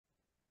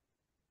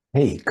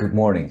Hey, good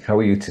morning. How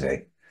are you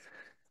today?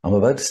 I'm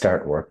about to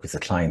start work with a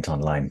client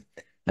online.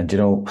 And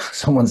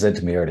someone said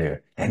to me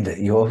earlier, and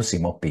you always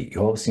seem upbeat.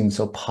 You always seem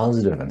so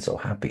positive and so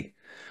happy.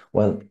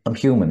 Well, I'm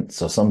human,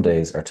 so some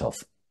days are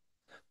tough.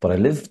 But I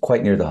live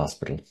quite near the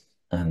hospital,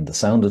 and the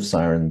sound of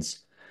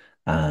sirens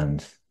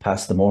and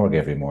past the morgue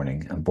every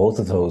morning, and both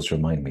of those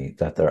remind me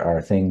that there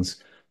are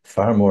things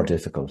far more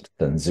difficult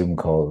than Zoom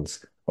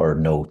calls or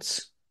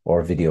notes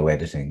or video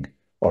editing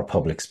or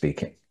public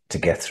speaking to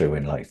get through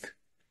in life.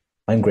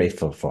 I'm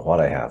grateful for what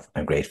I have.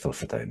 I'm grateful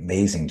for the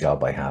amazing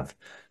job I have,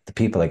 the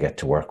people I get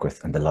to work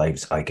with, and the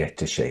lives I get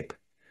to shape.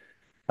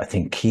 I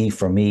think key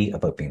for me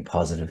about being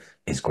positive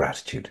is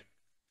gratitude.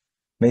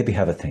 Maybe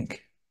have a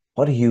think.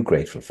 What are you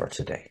grateful for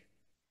today?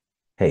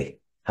 Hey,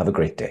 have a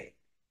great day.